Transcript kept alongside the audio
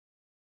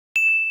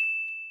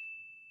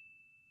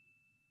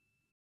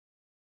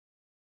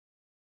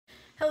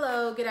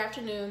Hello, good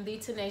afternoon. The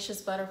Tenacious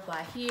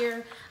Butterfly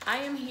here. I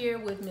am here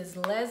with Ms.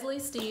 Leslie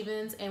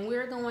Stevens, and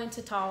we're going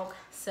to talk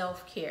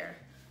self-care.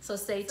 So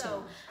stay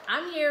tuned.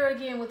 I'm here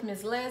again with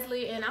Ms.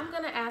 Leslie, and I'm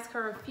going to ask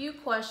her a few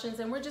questions,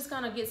 and we're just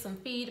going to get some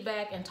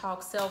feedback and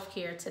talk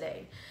self-care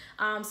today.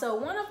 First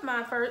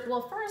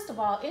of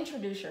all,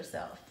 introduce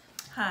yourself.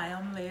 Hi,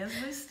 I'm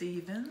Leslie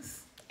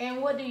Stevens. And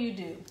what do you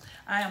do?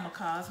 I am a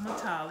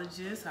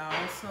cosmetologist.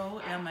 I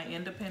also am an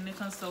independent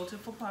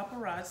consultant for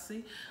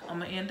paparazzi.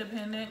 I'm an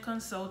independent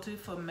consultant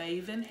for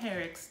Maven Hair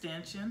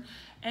Extension.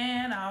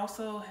 And I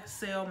also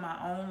sell my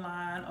own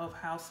line of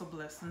House of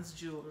Blessings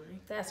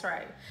jewelry. That's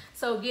right.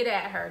 So get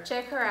at her.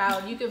 Check her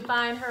out. You can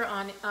find her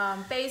on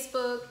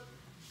Facebook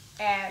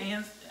at...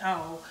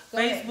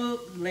 Facebook,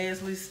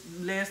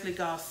 Leslie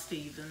Goss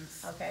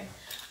Stevens. Okay.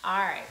 All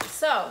right.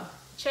 So...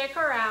 check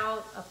her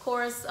out. Of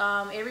course,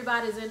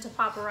 everybody's into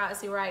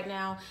paparazzi right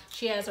now.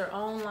 She has her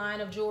own line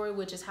of jewelry,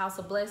 which is House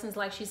of Blessings,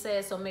 like she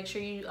said. So make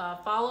sure you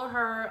follow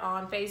her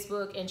on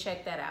Facebook and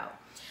check that out.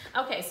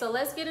 Okay, so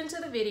let's get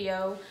into the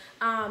video.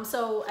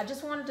 So I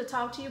just wanted to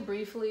talk to you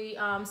briefly.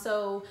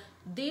 So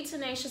The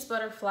Tenacious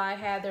Butterfly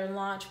had their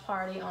launch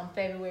party on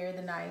February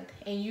the 9th,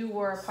 and you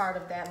were a part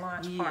of that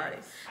launch party.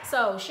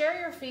 So share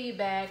your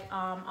feedback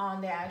on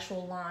the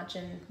actual launch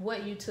and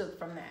what you took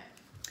from that.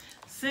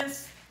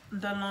 Since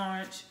the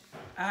launch,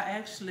 I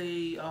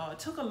actually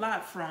took a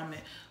lot from it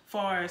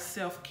far as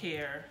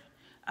self-care.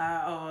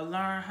 I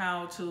learned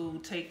how to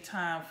take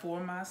time for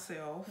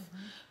myself,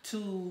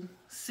 to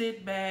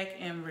sit back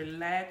and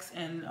relax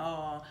and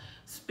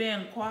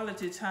spend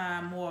quality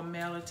time, more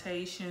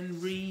meditation,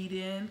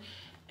 reading,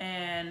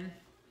 and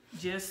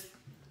just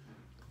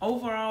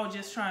overall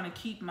just trying to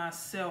keep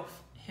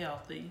myself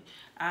healthy.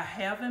 I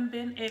haven't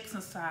been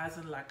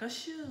exercising like I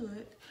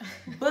should,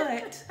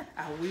 but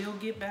I will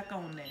get back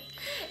on that.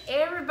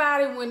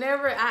 Everybody,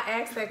 whenever I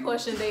ask that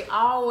question, they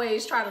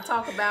always try to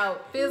talk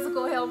about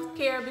physical health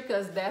care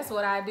because that's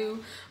what I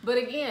do. But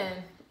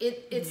again,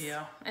 it's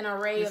an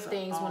array of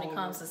things when it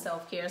comes to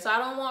self-care. So I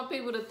don't want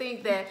people to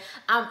think that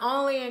I'm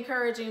only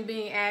encouraging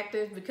being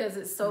active because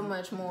it's so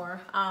much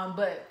more.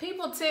 But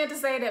people tend to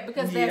say that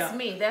because that's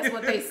me. That's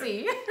what they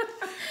see.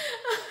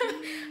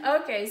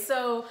 Okay,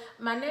 so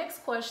my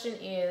next question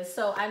is,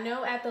 so I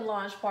know at the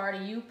launch party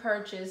you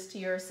purchased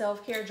your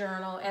self-care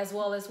journal as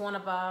well as one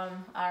of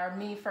our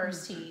Me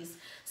First teas.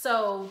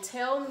 So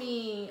tell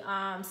me,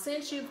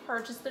 since you've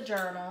purchased the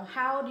journal,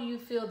 how do you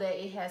feel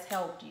that it has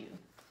helped you?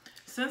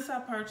 Since I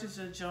purchased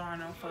a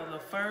journal, for the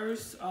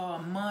first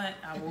month,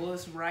 I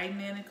was writing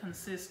in it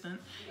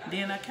consistent.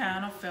 Then I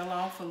kind of fell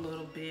off a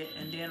little bit,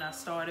 and then I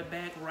started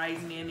back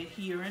writing in it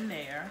here and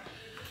there.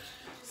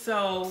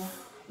 So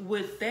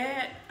with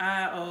that,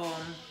 I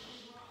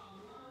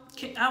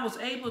was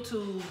able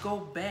to go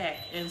back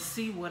and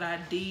see what I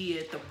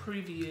did the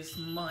previous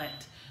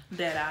month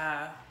that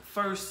I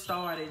first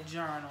started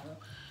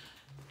journal.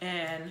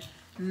 And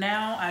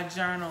now I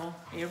journal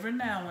every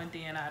now and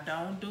then. I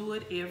don't do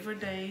it every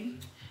day,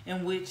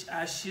 in which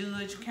I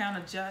should kind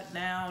of jot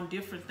down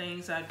different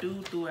things I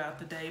do throughout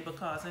the day,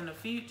 because in the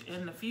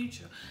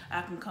future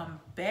I can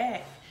come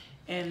back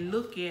and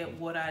look at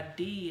what I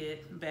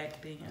did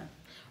back then.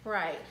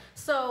 Right.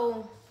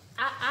 So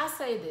I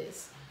say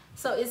this.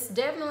 So it's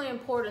definitely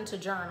important to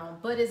journal,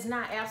 but it's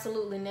not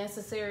absolutely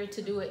necessary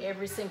to do it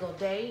every single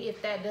day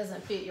if that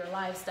doesn't fit your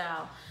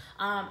lifestyle.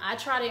 I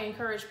try to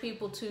encourage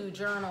people to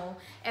journal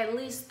at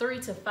least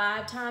 3 to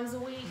 5 times a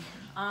week.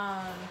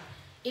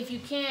 If you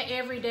can't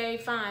every day,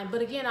 fine.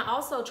 But again, I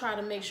also try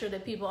to make sure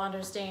that people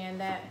understand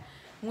that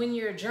when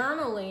you're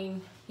journaling,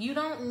 you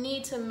don't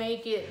need to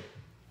make it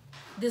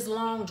this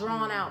long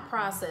drawn out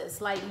process.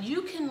 Like,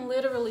 you can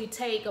literally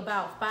take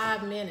about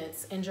 5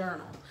 minutes and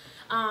journal.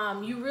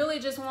 You really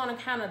just want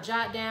to kind of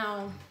jot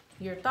down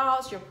your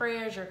thoughts, your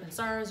prayers, your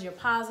concerns, your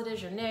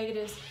positives, your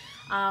negatives,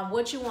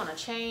 what you want to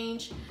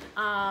change.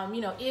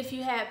 You know, if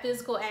you had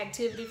physical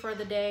activity for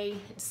the day,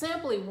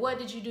 simply what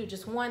did you do?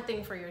 Just one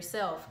thing for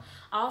yourself.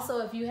 Also,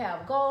 if you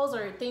have goals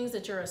or things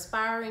that you're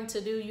aspiring to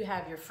do, you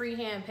have your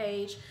freehand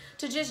page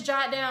to just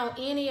jot down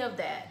any of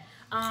that.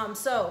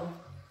 So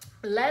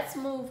let's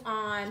move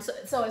on.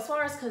 So as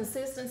far as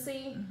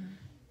consistency,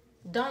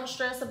 don't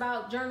stress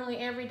about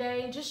journaling every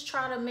day. Just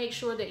try to make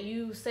sure that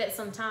you set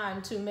some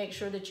time to make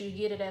sure that you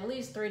get it at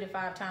least 3 to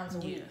 5 times a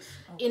week.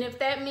 Okay. And if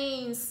that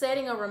means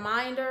setting a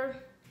reminder,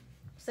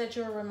 set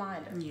your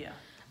reminder.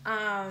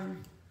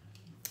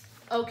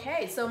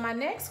 Okay, so my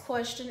next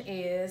question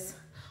is,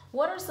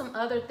 what are some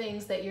other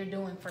things that you're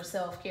doing for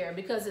self-care?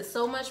 Because it's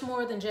so much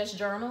more than just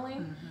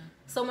journaling.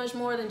 So much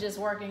more than just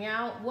working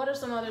out. What are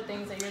some other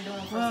things that you're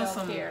doing for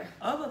self-care? Some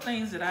other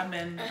things that I've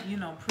been,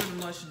 pretty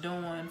much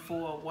doing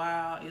for a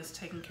while is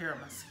taking care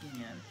of my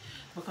skin.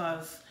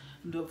 Because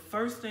the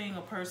first thing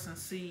a person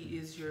sees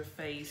is your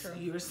face,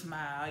 your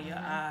smile, your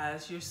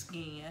eyes, your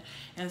skin.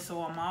 And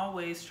so I'm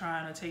always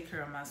trying to take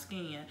care of my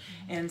skin.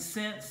 And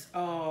since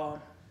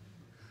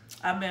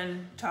I've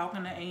been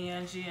talking to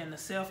Angie and the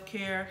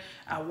Selfcare.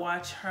 I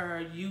watched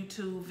her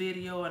YouTube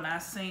video and I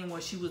seen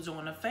where she was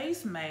doing a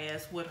face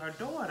mask with her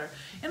daughter.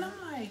 And I'm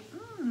like,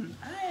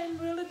 I ain't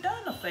really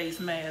done a face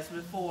mask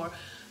before.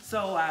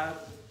 So I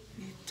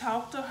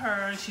talked to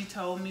her and she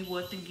told me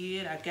what to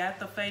get. I got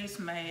the face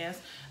mask.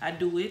 I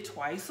do it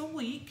twice a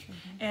week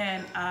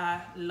and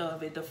I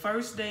love it. The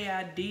first day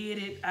I did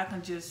it, I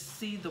can just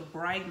see the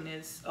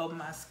brightness of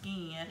my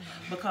skin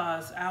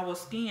because our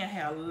skin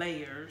have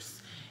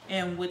layers.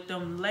 And with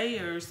them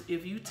layers,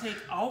 if you take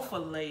off a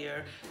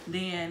layer,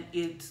 then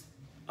it's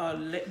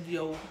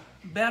your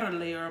better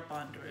layer up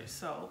under it.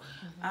 So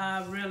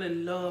I really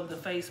love the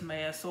face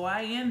mask. So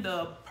I end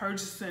up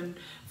purchasing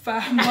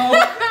 5 more.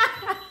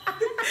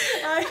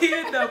 I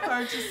end up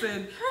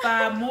purchasing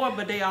 5 more,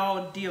 but they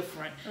all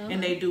different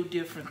and they do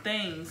different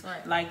things.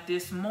 Right. Like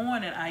this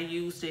morning, I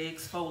used the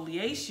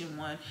exfoliation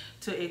one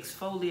to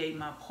exfoliate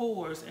my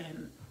pores,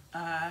 and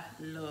I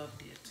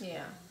loved it.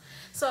 Yeah.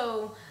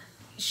 So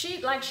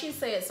like she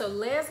said, so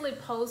Leslie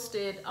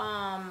posted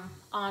on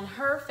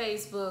her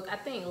Facebook, I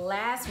think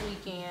last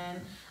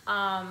weekend,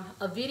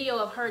 a video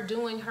of her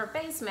doing her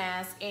face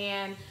mask,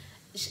 and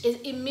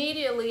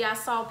immediately I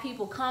saw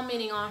people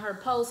commenting on her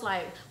post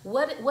like,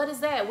 what is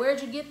that?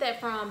 Where'd you get that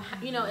from?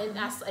 You know,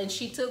 and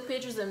she took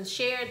pictures and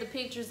shared the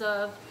pictures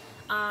of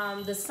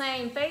the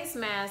same face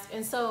mask,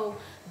 and so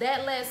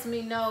that lets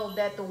me know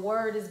that the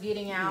word is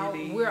getting out.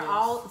 We're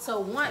all,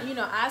 so one, you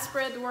know, I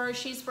spread the word,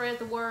 she spread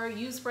the word,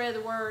 you spread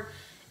the word.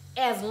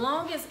 As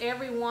long as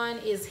everyone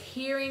is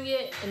hearing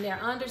it and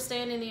they're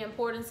understanding the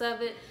importance of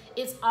it,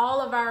 it's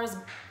all of ours.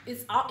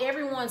 It's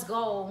everyone's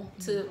goal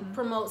to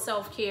promote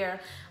self-care.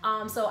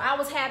 So I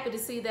was happy to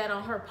see that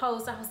on her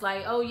post. I was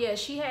like, oh yeah,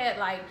 she had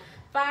like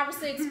 5 or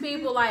 6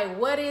 people like,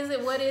 what is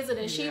it? What is it?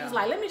 And she was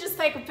like, let me just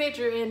take a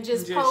picture and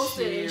just post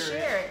it and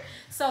share it.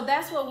 So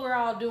that's what we're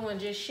all doing,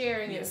 just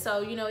sharing it.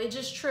 So, you know, it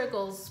just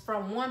trickles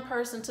from one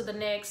person to the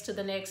next, to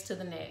the next, to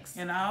the next.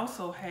 And I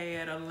also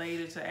had a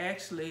lady to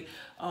actually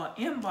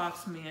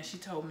inbox me, and she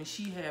told me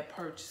she had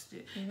purchased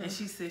it. And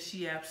she said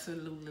she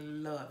absolutely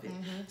loved it.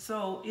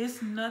 So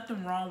it's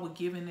nothing wrong with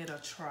giving it a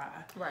try.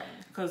 Right.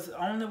 Because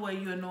the only way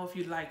you'll know if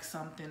you like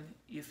something,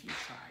 if you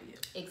try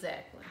it.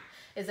 Exactly.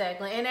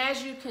 Exactly. And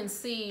as you can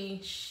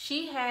see,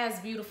 she has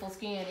beautiful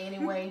skin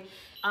anyway.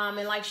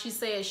 And like she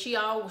said, she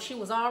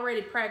was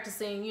already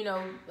practicing, you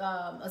know,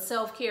 a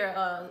self-care,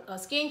 a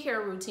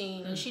skincare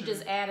routine, and she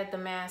just added the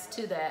mask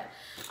to that.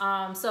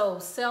 So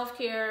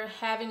self-care,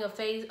 having a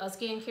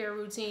skincare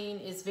routine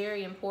is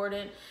very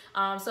important.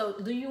 So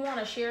do you want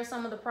to share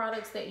some of the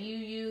products that you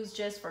use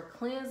just for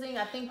cleansing?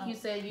 I think you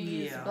said you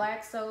use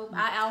black soap.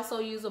 I also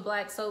use a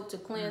black soap to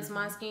cleanse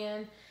my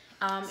skin.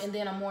 And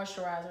then a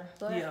moisturizer.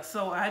 Go ahead. Yeah,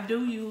 so I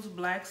do use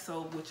black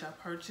soap, which I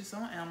purchased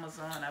on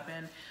Amazon. I've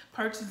been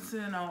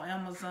purchasing on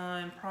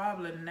Amazon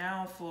probably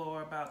now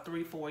for about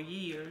 3-4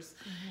 years.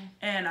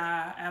 And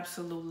I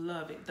absolutely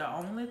love it. The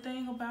only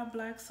thing about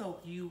black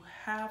soap, you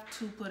have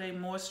to put a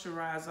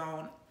moisturizer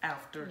on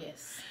after.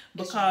 Yes.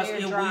 Because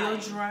it will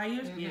dry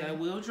it. Yeah, it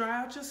will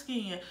dry out your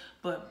skin.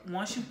 But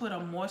once you put a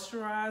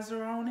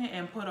moisturizer on it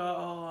and put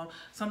a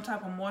some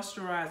type of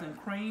moisturizing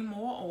cream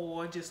or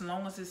oil, just as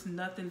long as it's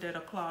nothing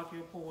that'll clog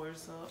your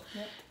pores up.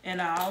 And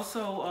I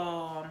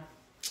also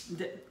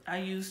I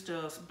used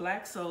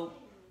black soap.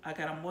 I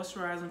got a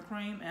moisturizing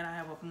cream and I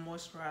have a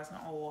moisturizing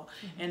oil.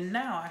 And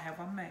now I have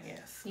a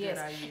mask that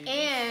I use.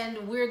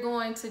 And we're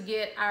going to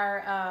get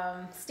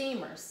our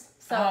steamers.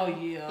 So,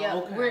 okay.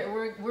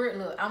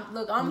 We're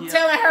I'm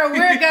telling her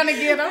we're gonna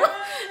get them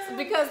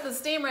because the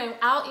steamer.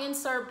 I'll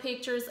insert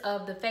pictures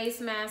of the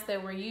face mask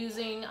that we're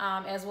using,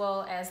 as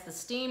well as the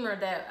steamer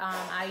that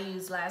I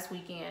used last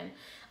weekend.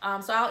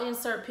 So I'll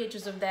insert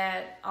pictures of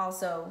that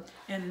also.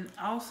 And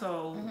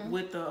also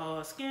with the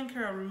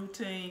skincare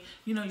routine,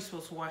 you know you're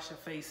supposed to wash your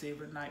face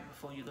every night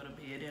before you go to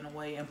bed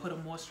anyway, and put a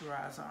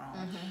moisturizer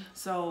on.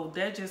 So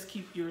that just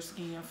keeps your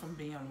skin from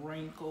being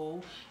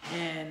wrinkled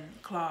and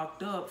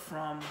clogged up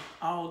from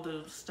all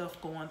the stuff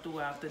going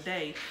throughout the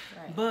day.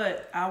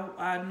 But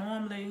I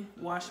normally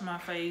wash my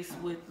face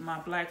with my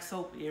black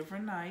soap every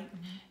night,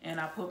 and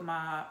I put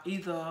my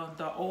either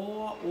the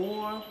oil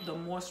or the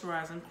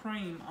moisturizing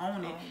cream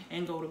on it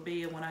and go to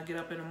bed. When I get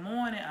up in the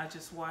morning, I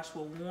just wash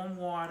with warm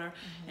water,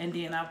 and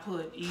then I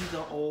put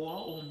either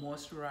oil or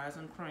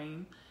moisturizing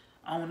cream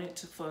on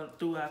it for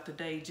throughout the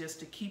day, just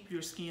to keep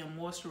your skin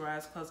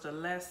moisturized, because the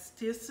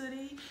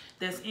elasticity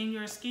that's in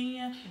your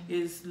skin,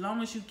 as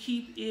long as you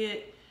keep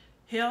it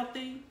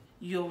healthy,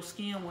 your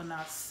skin will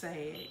not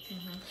sag.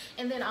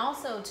 And then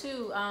also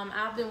too,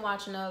 I've been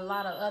watching a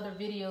lot of other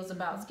videos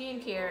about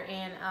skincare,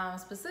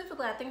 and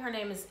specifically I think her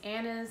name is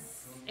Annie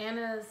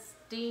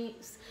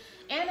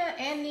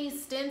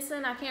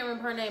Stinson. I can't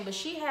remember her name, but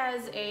she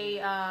has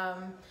a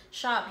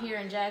shop here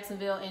in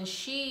Jacksonville, and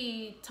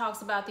she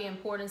talks about the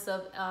importance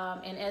of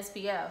an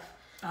SPF.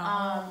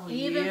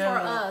 Even for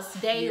us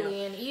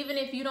daily. And even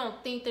if you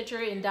don't think that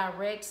you're in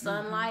direct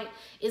sunlight,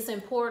 it's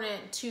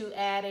important to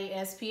add a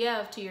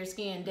SPF to your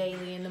skin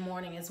daily in the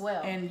morning as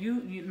well. And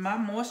my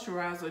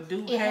moisturizer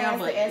do it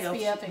have has the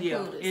SPF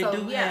included. It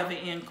do have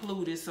it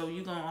included, so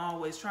you're gonna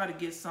always try to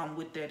get some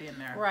with that in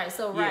there. Right.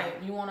 So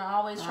you want to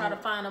always try to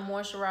find a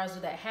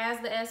moisturizer that has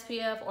the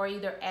SPF, or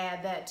either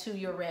add that to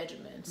your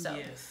regimen. So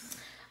yes.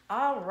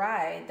 All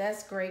right,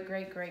 that's great.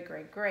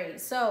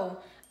 So,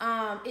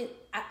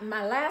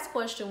 my last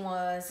question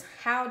was,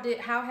 how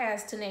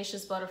has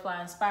Tenacious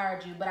Butterfly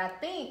inspired you? But I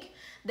think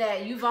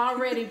that you've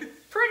already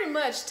pretty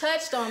much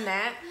touched on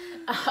that,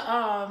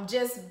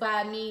 just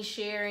by me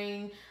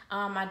sharing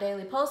my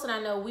daily post. And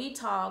I know we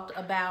talked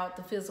about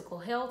the physical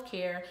health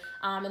care,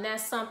 and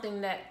that's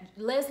something that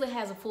Leslie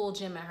has a full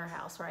gym at her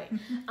house, right?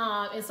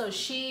 And so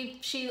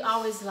she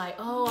always like,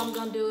 oh, I'm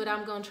gonna do it,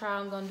 I'm gonna try,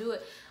 I'm gonna do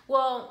it.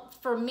 Well,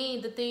 for me,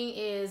 the thing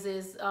is,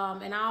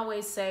 and I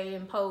always say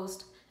in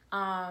post,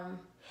 a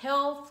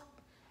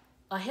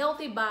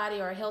healthy body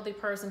or a healthy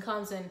person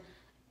comes in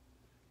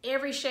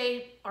every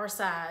shape or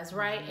size,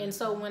 right? And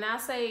so when I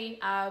say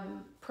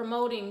I'm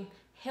promoting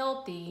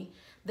healthy,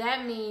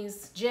 that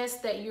means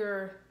just that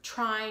you're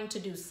trying to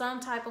do some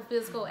type of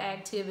physical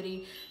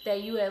activity,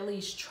 that you at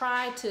least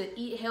try to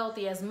eat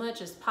healthy as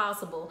much as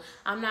possible.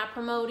 I'm not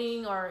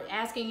promoting or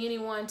asking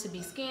anyone to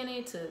be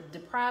skinny, to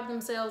deprive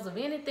themselves of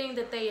anything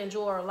that they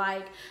enjoy or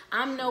like.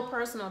 I'm no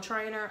personal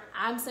trainer.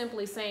 I'm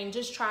simply saying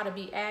just try to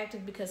be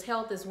active, because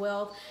health is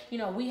wealth. You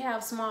know, we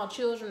have small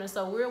children, and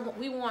so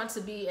we want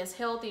to be as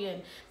healthy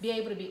and be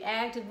able to be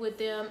active with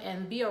them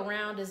and be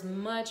around as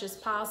much as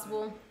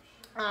possible.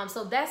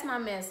 So that's my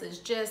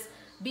message. Just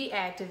be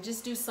active.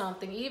 Just do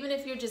something. Even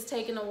if you're just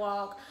taking a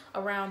walk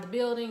around the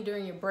building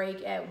during your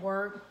break at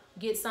work,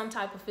 get some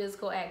type of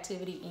physical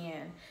activity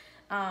in.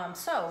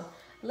 So,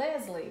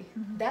 Leslie,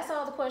 that's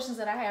all the questions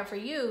that I have for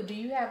you. Do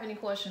you have any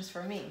questions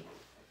for me?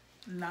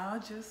 No,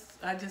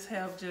 I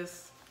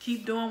just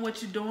keep doing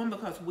what you're doing,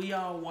 because we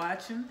are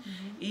watching.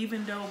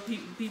 Even though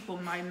people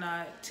might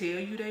not tell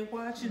you they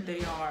watching,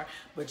 they are.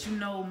 But you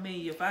know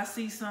me, if I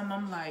see something,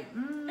 I'm like,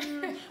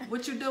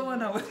 what you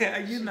doing over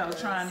there? You know,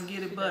 trying to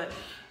get it. But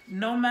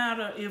no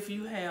matter if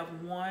you have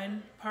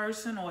one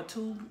person or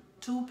two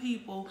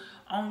people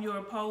on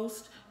your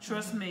post,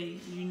 trust me,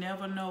 you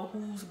never know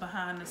who's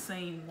behind the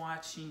scene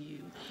watching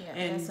you,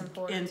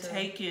 and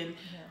taking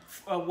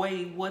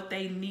away what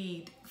they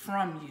need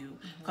from you,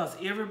 because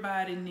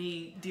everybody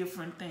need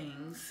different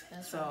things.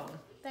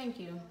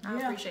 Thank you.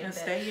 I appreciate that.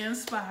 Stay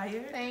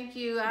inspired. Thank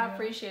you. I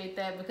appreciate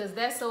that, because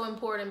that's so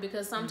important,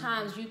 because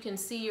sometimes you can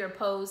see your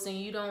posts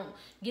and you don't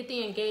get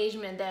the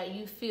engagement that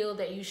you feel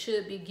that you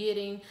should be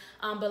getting.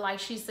 But like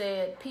she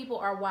said, people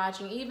are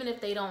watching, even if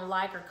they don't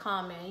like or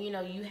comment. You know,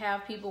 you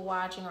have people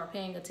watching or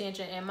paying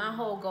attention. And my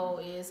whole goal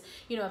is,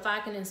 you know, if I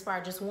can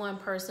inspire just one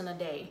person a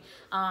day,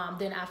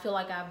 then I feel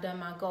like I've done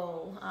my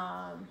goal.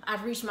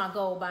 I've reached my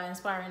goal by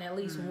inspiring at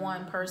least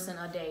one person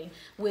a day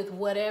with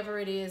whatever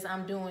it is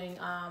I'm doing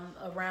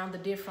around the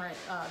different,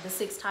 the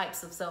 6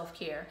 types of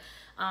self-care.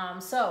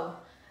 So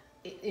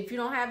if you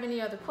don't have any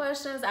other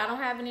questions, I don't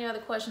have any other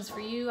questions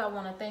for you. I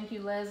want to thank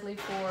you, Leslie,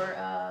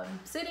 for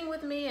sitting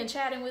with me and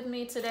chatting with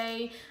me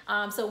today.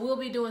 So we'll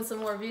be doing some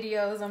more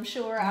videos, I'm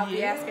sure. I'll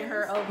be asking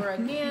her over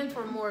again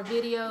for more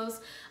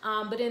videos.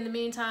 But in the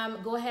meantime,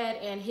 go ahead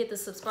and hit the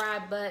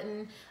subscribe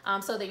button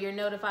so that you're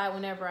notified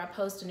whenever I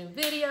post a new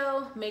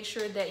video. Make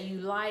sure that you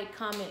like,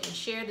 comment, and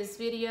share this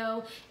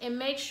video. And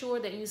make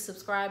sure that you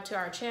subscribe to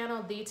our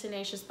channel, The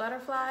Tenacious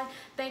Butterfly.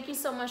 Thank you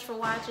so much for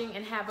watching,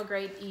 and have a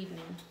great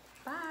evening.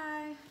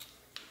 Bye.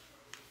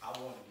 I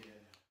want to